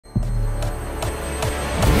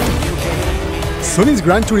Sony's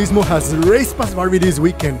Gran Turismo has raced past Barbie this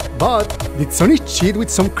weekend, but did Sony cheat with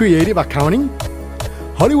some creative accounting?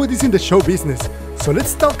 Hollywood is in the show business, so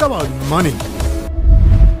let's talk about money.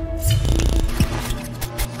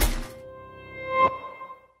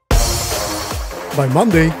 By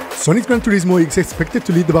Monday, Sony's Gran Turismo is expected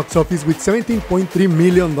to lead the box office with $17.3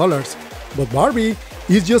 million, but Barbie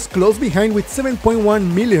is just close behind with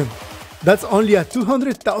 $7.1 million. That's only a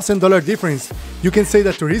 $200,000 difference. You can say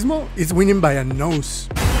that Turismo is winning by a nose.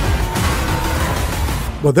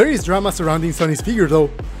 But there is drama surrounding Sony's figure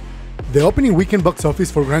though. The opening weekend box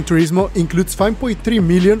office for Gran Turismo includes $5.3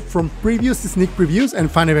 million from previous sneak previews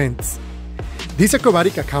and fan events. This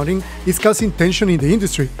acrobatic accounting is causing tension in the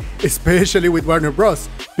industry, especially with Warner Bros.,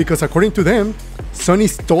 because according to them, Sony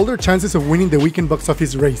stole their chances of winning the weekend box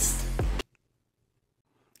office race.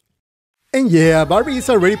 And yeah, Barbie is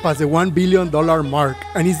already past the $1 billion mark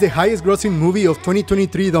and is the highest grossing movie of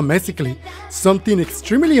 2023 domestically, something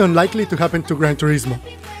extremely unlikely to happen to Gran Turismo.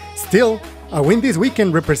 Still, a win this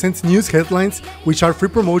weekend represents news headlines which are free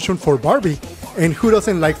promotion for Barbie, and who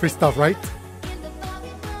doesn't like free stuff, right?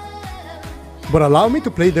 But allow me to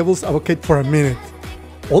play devil's advocate for a minute.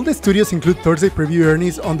 All the studios include Thursday preview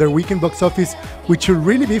earnings on their weekend box office, which should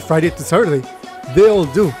really be Friday to Saturday. They all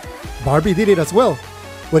do. Barbie did it as well.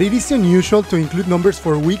 But it is unusual to include numbers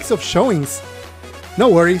for weeks of showings. No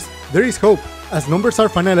worries, there is hope, as numbers are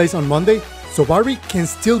finalized on Monday, so Barbie can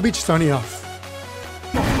still beat Sony off.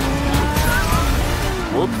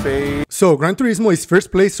 Whoopsie. So Gran Turismo is first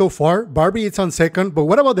place so far, Barbie is on second, but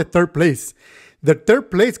what about the third place? The third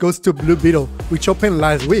place goes to Blue Beetle, which opened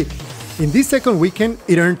last week. In this second weekend,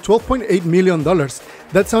 it earned $12.8 million.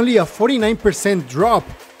 That's only a 49% drop.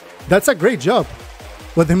 That's a great job.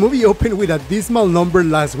 But the movie opened with a dismal number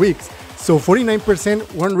last week, so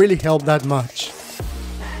 49% won't really help that much.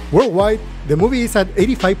 Worldwide, the movie is at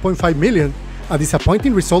 $85.5 million, a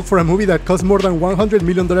disappointing result for a movie that cost more than $100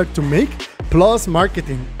 million to make, plus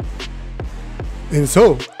marketing. And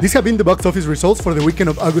so, these have been the box office results for the weekend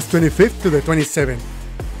of August 25th to the 27th.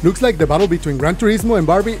 Looks like the battle between Gran Turismo and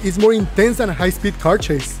Barbie is more intense than a high-speed car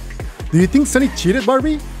chase. Do you think Sony cheated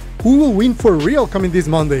Barbie? Who will win for real coming this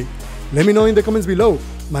Monday? Let me know in the comments below.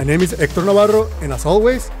 My name is Hector Navarro, and as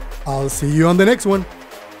always, I'll see you on the next one.